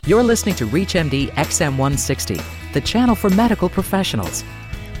You're listening to ReachMD XM160, the channel for medical professionals.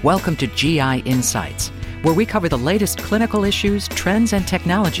 Welcome to GI Insights, where we cover the latest clinical issues, trends, and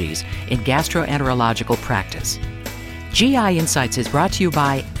technologies in gastroenterological practice. GI Insights is brought to you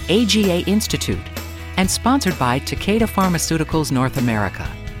by AGA Institute and sponsored by Takeda Pharmaceuticals North America.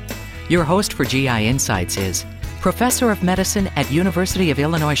 Your host for GI Insights is Professor of Medicine at University of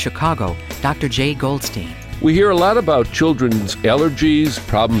Illinois Chicago, Dr. Jay Goldstein. We hear a lot about children's allergies,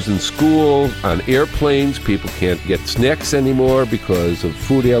 problems in school, on airplanes. People can't get snacks anymore because of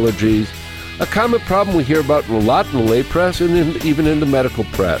food allergies. A common problem we hear about a lot in the lay press and even in the medical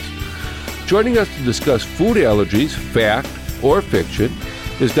press. Joining us to discuss food allergies, fact or fiction,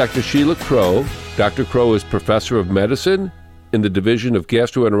 is Dr. Sheila Crow. Dr. Crow is Professor of Medicine in the Division of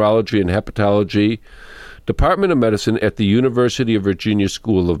Gastroenterology and Hepatology, Department of Medicine at the University of Virginia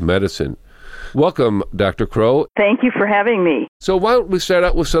School of Medicine. Welcome, Dr. Crow. Thank you for having me. So why don't we start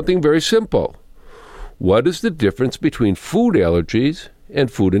out with something very simple? What is the difference between food allergies and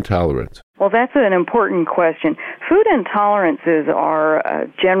food intolerance? Well, that's an important question. Food intolerances are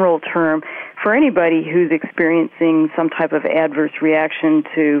a general term for anybody who's experiencing some type of adverse reaction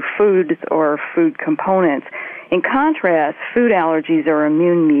to foods or food components. In contrast, food allergies are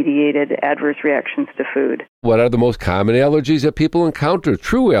immune-mediated adverse reactions to food. What are the most common allergies that people encounter,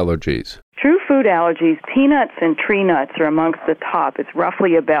 true allergies? True food allergies, peanuts and tree nuts are amongst the top. It's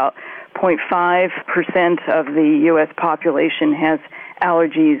roughly about 0.5% of the U.S. population has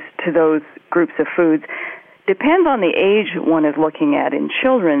allergies to those groups of foods. Depends on the age one is looking at. In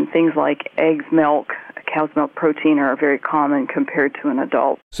children, things like eggs, milk, cow's milk protein are very common compared to an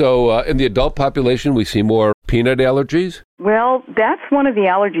adult. So in the adult population, we see more peanut allergies? Well, that's one of the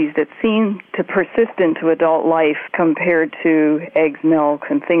allergies that seem to persist into adult life compared to eggs, milk,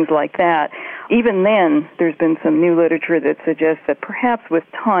 and things like that. Even then, there's been some new literature that suggests that perhaps with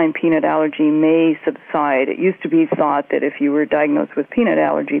time, peanut allergy may subside. It used to be thought that if you were diagnosed with peanut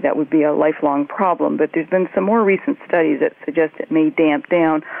allergy, that would be a lifelong problem, but there's been some more recent studies that suggest it may damp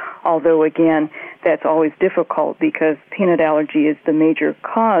down, although, again, that's always difficult because peanut allergy is the major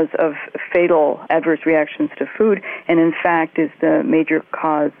cause of fatal adverse reactions to food, and in fact is the major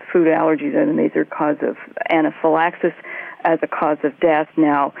cause, food allergies are the major cause of anaphylaxis as a cause of death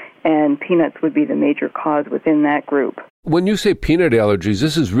now, and peanuts would be the major cause within that group. When you say peanut allergies,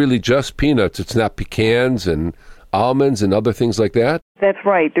 this is really just peanuts. It's not pecans and almonds and other things like that? That's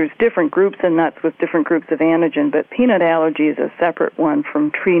right. There's different groups of nuts with different groups of antigen, but peanut allergy is a separate one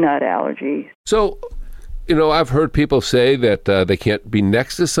from tree nut allergy. So, I've heard people say that they can't be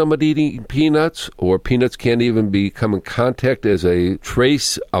next to somebody eating peanuts, or peanuts can't even come in contact as a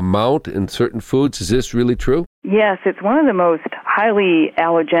trace amount in certain foods. Is this really true? Yes, it's one of the most highly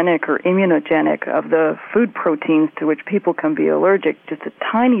allergenic or immunogenic of the food proteins to which people can be allergic. Just a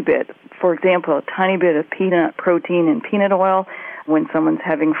tiny bit, for example, a tiny bit of peanut protein in peanut oil when someone's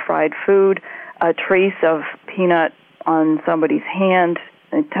having fried food, a trace of peanut on somebody's hand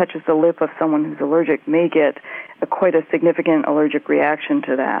and touches the lip of someone who's allergic may get quite a significant allergic reaction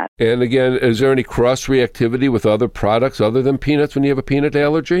to that. And again, is there any cross-reactivity with other products other than peanuts when you have a peanut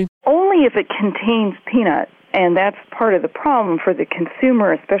allergy? Only if it contains peanut, and that's part of the problem for the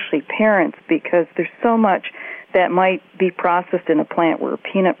consumer, especially parents, because there's so much that might be processed in a plant where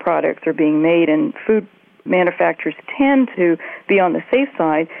peanut products are being made, and food manufacturers tend to be on the safe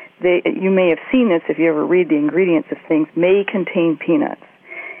side. You may have seen this if you ever read the ingredients of things, may contain peanuts.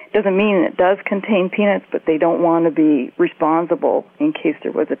 Doesn't mean it does contain peanuts, but they don't want to be responsible in case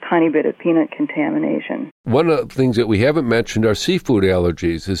there was a tiny bit of peanut contamination. One of the things that we haven't mentioned are seafood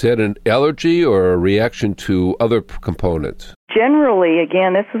allergies. Is that an allergy or a reaction to other components? Generally,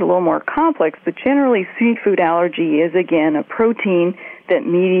 again, this is a little more complex, but generally seafood allergy is, again, a protein that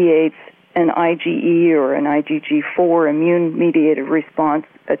mediates an IgE or an IgG4 immune-mediated response,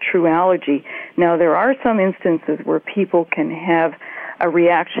 a true allergy. Now, there are some instances where people can have a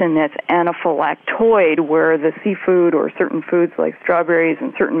reaction that's anaphylactoid, where the seafood or certain foods like strawberries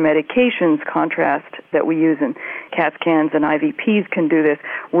and certain medications, contrast that we use in CAT scans and IVPs can do this,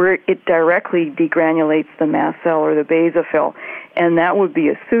 where it directly degranulates the mast cell or the basophil. And that would be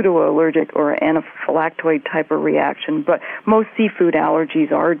a pseudo-allergic or anaphylactoid type of reaction. But most seafood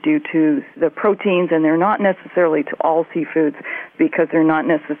allergies are due to the proteins, and they're not necessarily to all seafoods because they're not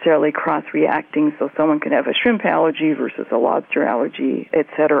necessarily cross-reacting. So someone could have a shrimp allergy versus a lobster allergy,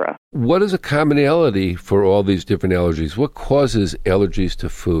 etc. What is a commonality for all these different allergies? What causes allergies to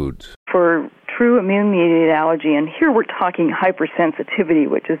foods? For true immune-mediated allergy, and here we're talking hypersensitivity,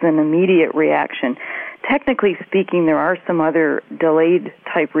 which is an immediate reaction technically speaking, there are some other delayed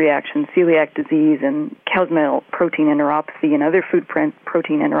type reactions, celiac disease and cow's milk protein enteropathy and other food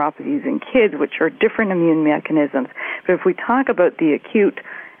protein enteropathies in kids, which are different immune mechanisms. But if we talk about the acute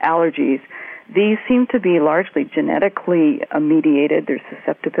allergies, these seem to be largely genetically mediated. There's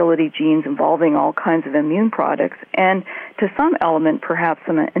susceptibility genes involving all kinds of immune products, and to some element, perhaps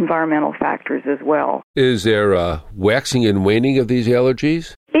some environmental factors as well. Is there a waxing and waning of these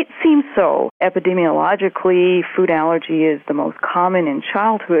allergies? It seems so. Epidemiologically, food allergy is the most common in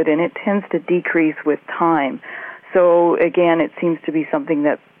childhood, and it tends to decrease with time. So, again, it seems to be something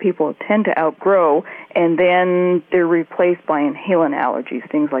that people tend to outgrow, and then they're replaced by inhalant allergies,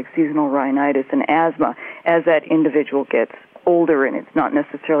 things like seasonal rhinitis and asthma, as that individual gets older, and it's not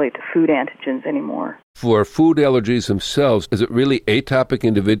necessarily to food antigens anymore. For food allergies themselves, is it really atopic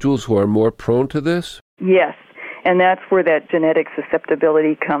individuals who are more prone to this? Yes. And that's where that genetic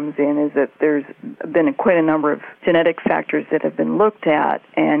susceptibility comes in, is that there's been quite a number of genetic factors that have been looked at,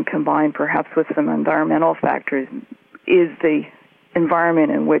 and combined perhaps with some environmental factors is the environment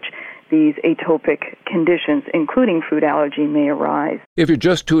in which these atopic conditions, including food allergy, may arise. If you're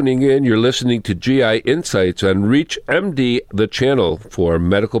just tuning in, you're listening to GI Insights on ReachMD, the channel for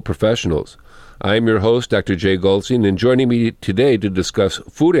medical professionals. I'm your host, Dr. Jay Goldstein, and joining me today to discuss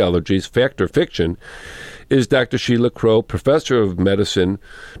food allergies, fact or fiction, is Dr. Sheila Crow, Professor of Medicine,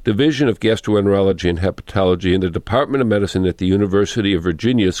 Division of Gastroenterology and Hepatology in the Department of Medicine at the University of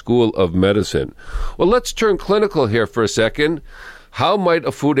Virginia School of Medicine. Well, let's turn clinical here for a second. How might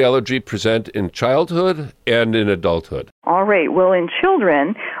a food allergy present in childhood and in adulthood? All right. Well, in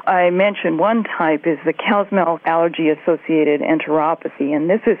children, I mentioned one type is the cow's milk allergy-associated enteropathy, and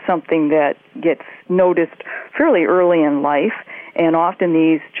this is something that gets noticed fairly early in life, and often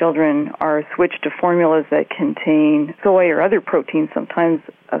these children are switched to formulas that contain soy or other proteins. Sometimes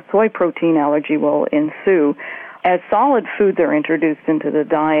a soy protein allergy will ensue. As solid foods are introduced into the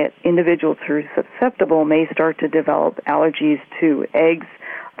diet, individuals who are susceptible may start to develop allergies to eggs,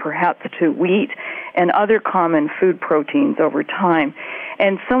 perhaps to wheat, and other common food proteins over time.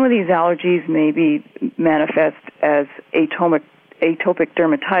 And some of these allergies may be manifest as atopic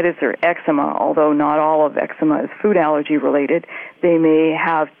dermatitis or eczema, although not all of eczema is food allergy related. They may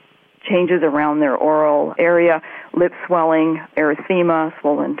have changes around their oral area, lip swelling, erythema,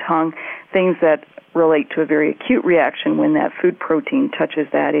 swollen tongue, things that relate to a very acute reaction when that food protein touches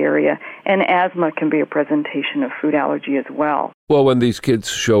that area. And asthma can be a presentation of food allergy as well. Well, when these kids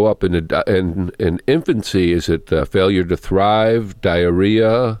show up in infancy, is it failure to thrive,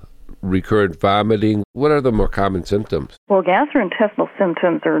 diarrhea, recurrent vomiting? What are the more common symptoms? Well, gastrointestinal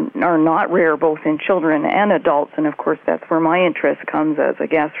symptoms are not rare both in children and adults, and of course that's where my interest comes as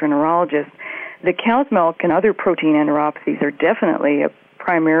a gastroenterologist. The cow's milk and other protein enteropathies are definitely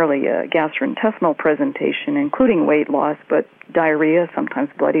primarily a gastrointestinal presentation, including weight loss, but diarrhea, sometimes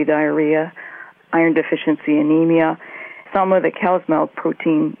bloody diarrhea, iron deficiency anemia. Some of the cow's milk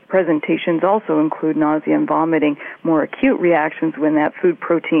protein presentations also include nausea and vomiting, more acute reactions when that food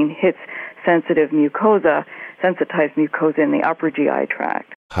protein hits sensitive mucosa, sensitized mucosa in the upper GI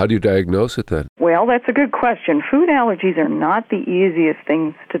tract. How do you diagnose it then? Well, that's a good question. Food allergies are not the easiest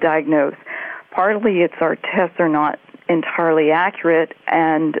things to diagnose. Partly it's our tests are not entirely accurate,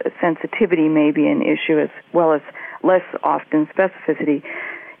 and sensitivity may be an issue as well as less often specificity.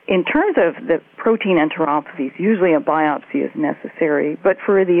 In terms of the protein enteropathies, usually a biopsy is necessary, but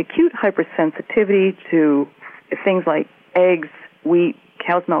for the acute hypersensitivity to things like eggs, wheat,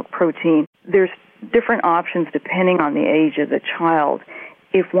 cow's milk protein, there's different options depending on the age of the child.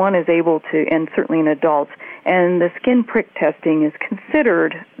 If one is able to, and certainly in adults, and the skin prick testing is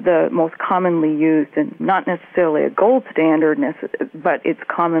considered the most commonly used, and not necessarily a gold standard, but it's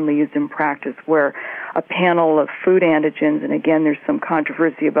commonly used in practice, where a panel of food antigens, and again there's some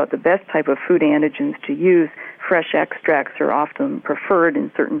controversy about the best type of food antigens to use, fresh extracts are often preferred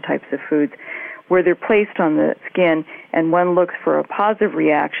in certain types of foods, where they're placed on the skin, and one looks for a positive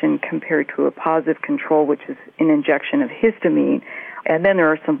reaction compared to a positive control, which is an injection of histamine. And then there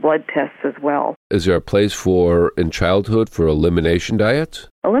are some blood tests as well. Is there a place in childhood for elimination diets?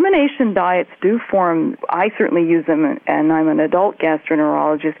 Elimination diets do form. I certainly use them, and I'm an adult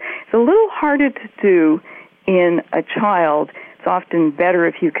gastroenterologist. It's a little harder to do in a child. It's often better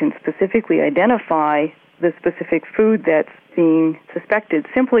if you can specifically identify the specific food that's being suspected,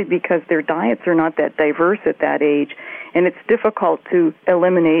 simply because their diets are not that diverse at that age, and it's difficult to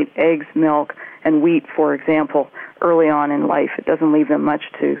eliminate eggs, milk, and wheat, for example, early on in life. It doesn't leave them much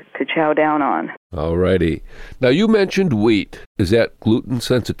to chow down on. All righty. Now, you mentioned wheat. Is that gluten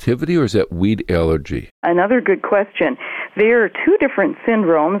sensitivity or is that wheat allergy? Another good question. There are two different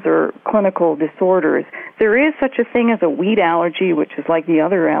syndromes or clinical disorders. There is such a thing as a wheat allergy, which is like the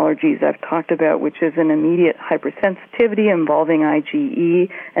other allergies I've talked about, which is an immediate hypersensitivity involving IgE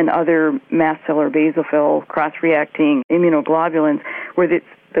and other mast cell or basophil cross-reacting immunoglobulins, where it's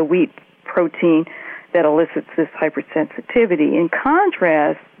the wheat protein that elicits this hypersensitivity. In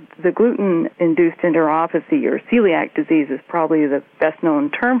contrast, the gluten-induced enteropathy, or celiac disease is probably the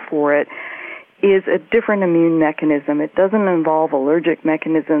best-known term for it, is a different immune mechanism. It doesn't involve allergic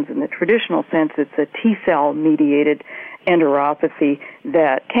mechanisms in the traditional sense. It's a T-cell-mediated enteropathy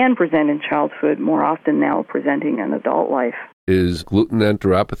that can present in childhood, more often now presenting in adult life. Is gluten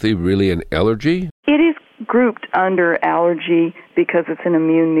enteropathy really an allergy? It is grouped under allergy because it's an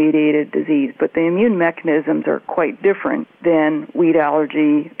immune-mediated disease, but the immune mechanisms are quite different than wheat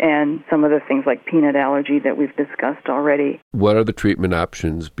allergy and some of the things like peanut allergy that we've discussed already. What are the treatment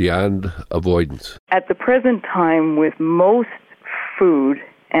options beyond avoidance? At the present time, with most food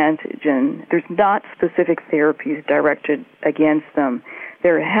antigen, there's not specific therapies directed against them.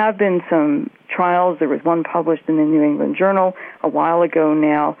 There have been some trials. There was one published in the New England Journal a while ago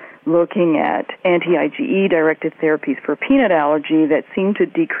now looking at anti-IgE-directed therapies for peanut allergy that seemed to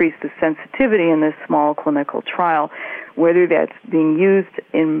decrease the sensitivity in this small clinical trial. Whether that's being used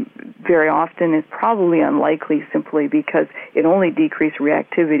in very often is probably unlikely simply because it only decreased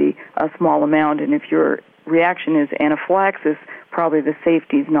reactivity a small amount, and if your reaction is anaphylaxis, probably the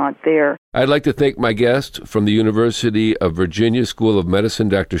safety's not there. I'd like to thank my guest from the University of Virginia School of Medicine,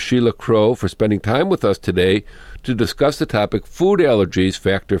 Dr. Sheila Crow, for spending time with us today to discuss the topic Food Allergies,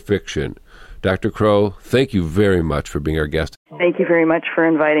 Fact or Fiction. Dr. Crow, thank you very much for being our guest. Thank you very much for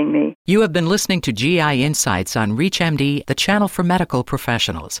inviting me. You have been listening to GI Insights on ReachMD, the channel for medical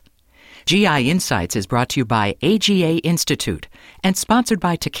professionals. GI Insights is brought to you by AGA Institute and sponsored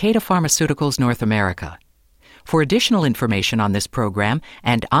by Takeda Pharmaceuticals North America. For additional information on this program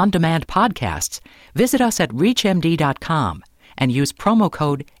and on-demand podcasts, visit us at reachmd.com and use promo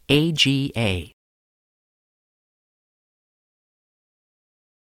code AGA.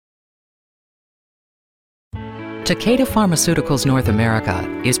 Takeda Pharmaceuticals North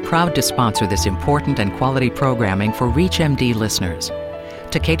America is proud to sponsor this important and quality programming for ReachMD listeners.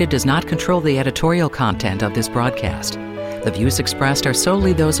 Takeda does not control the editorial content of this broadcast. The views expressed are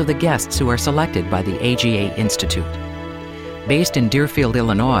solely those of the guests who are selected by the AGA Institute. Based in Deerfield,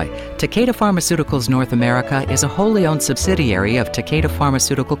 Illinois, Takeda Pharmaceuticals North America is a wholly owned subsidiary of Takeda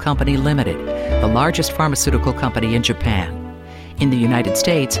Pharmaceutical Company Limited, the largest pharmaceutical company in Japan. In the United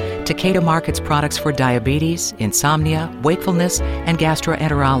States, Takeda markets products for diabetes, insomnia, wakefulness, and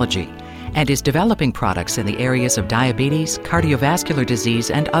gastroenterology, and is developing products in the areas of diabetes, cardiovascular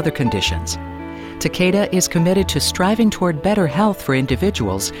disease, and other conditions. Takeda is committed to striving toward better health for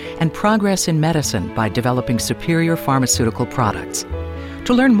individuals and progress in medicine by developing superior pharmaceutical products.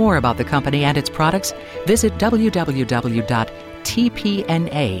 To learn more about the company and its products, visit www.tpna.com.